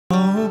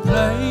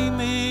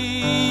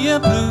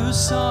blues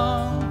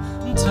song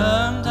and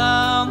turn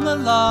down the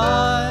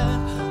light.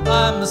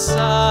 I'm as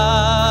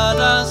sad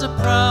as a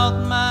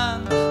proud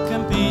man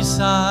can be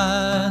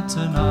sad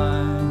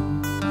tonight.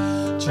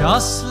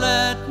 Just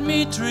let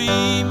me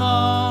dream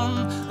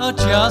on, oh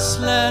just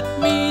let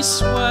me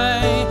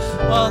sway,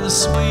 while the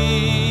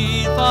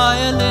sweet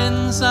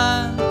violins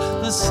and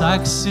the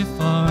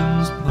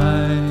saxophones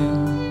play.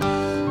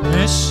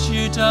 Wish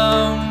you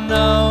don't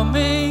know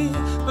me,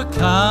 but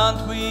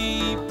can't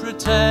we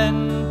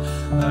pretend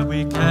that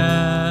we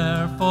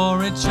care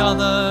for each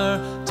other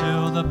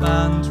till the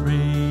band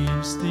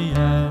reaches the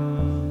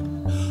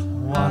end?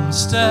 One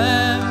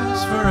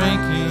step's for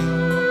aching,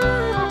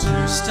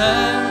 two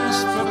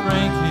steps for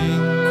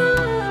breaking,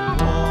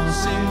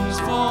 waltzing's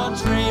for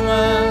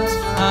dreamers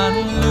and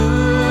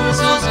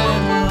losers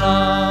in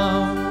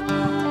love.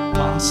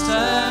 One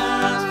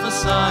step for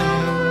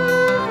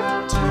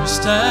sighing, two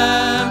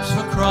steps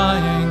for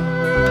crying,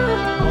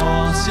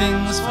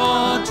 waltzing's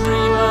for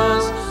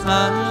dreamers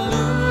and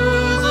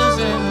losers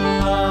in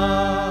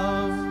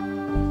love.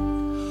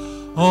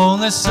 Oh,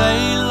 they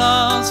say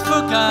love's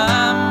for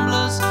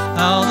gamblers,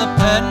 how the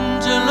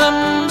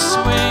pendulum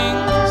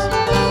swings.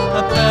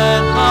 A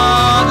bed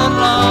hard and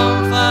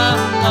love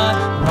and I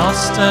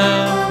lost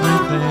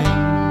everything.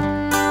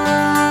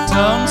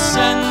 Don't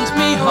send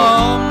me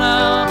home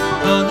now,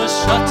 gonna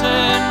shut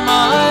in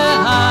my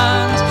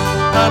hand,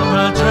 and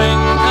we'll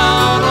drink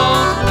out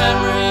old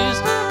memories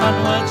and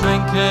we'll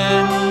drink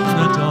in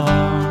the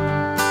dawn.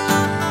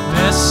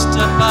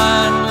 Mr.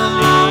 Band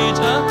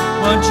Leader,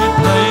 won't you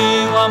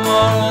play one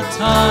more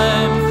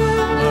time?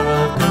 For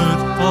I've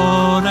good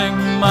falling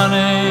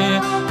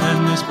money in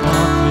this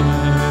pocket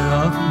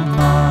of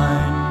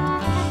mine.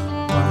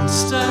 One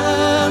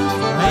step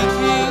for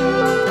aching,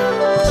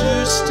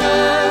 two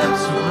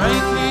steps for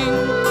breaking,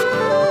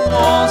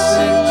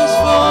 waltzing's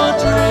for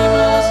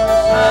dreamers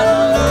and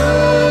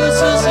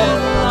losers in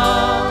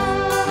love.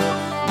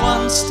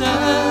 One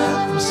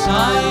step for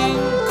sighing,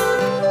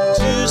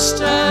 two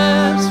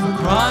steps for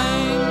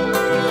crying,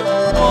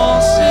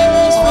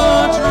 waltzing's for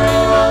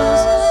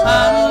dreamers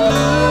and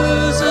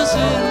losers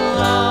in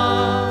love.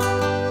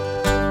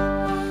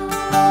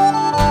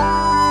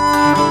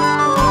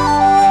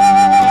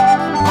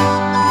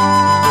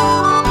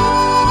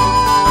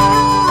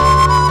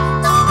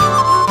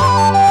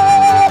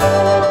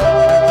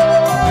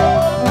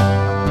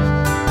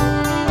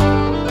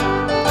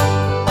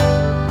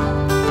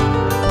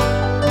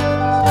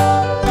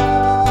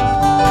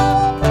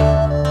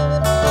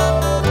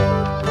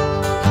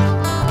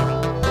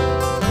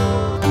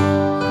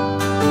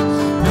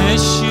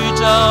 Wish you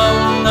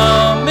don't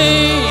know me,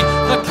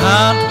 but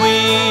can't we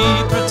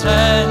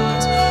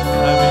pretend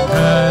that we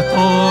care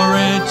for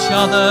each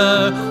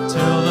other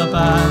till the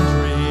band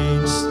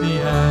reaches the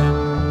end?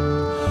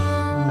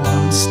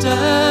 One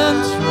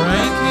step's for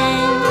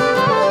aching,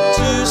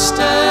 two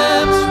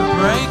steps for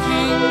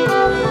breaking,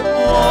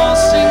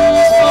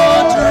 waltzing's for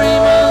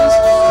dreamers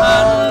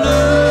and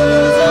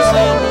losers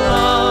in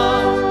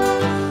love.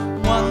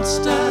 One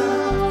step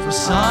for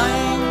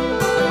sighing,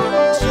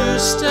 two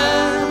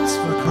steps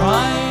for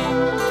crying,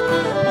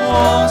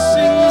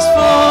 waltzing's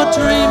for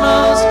dreamers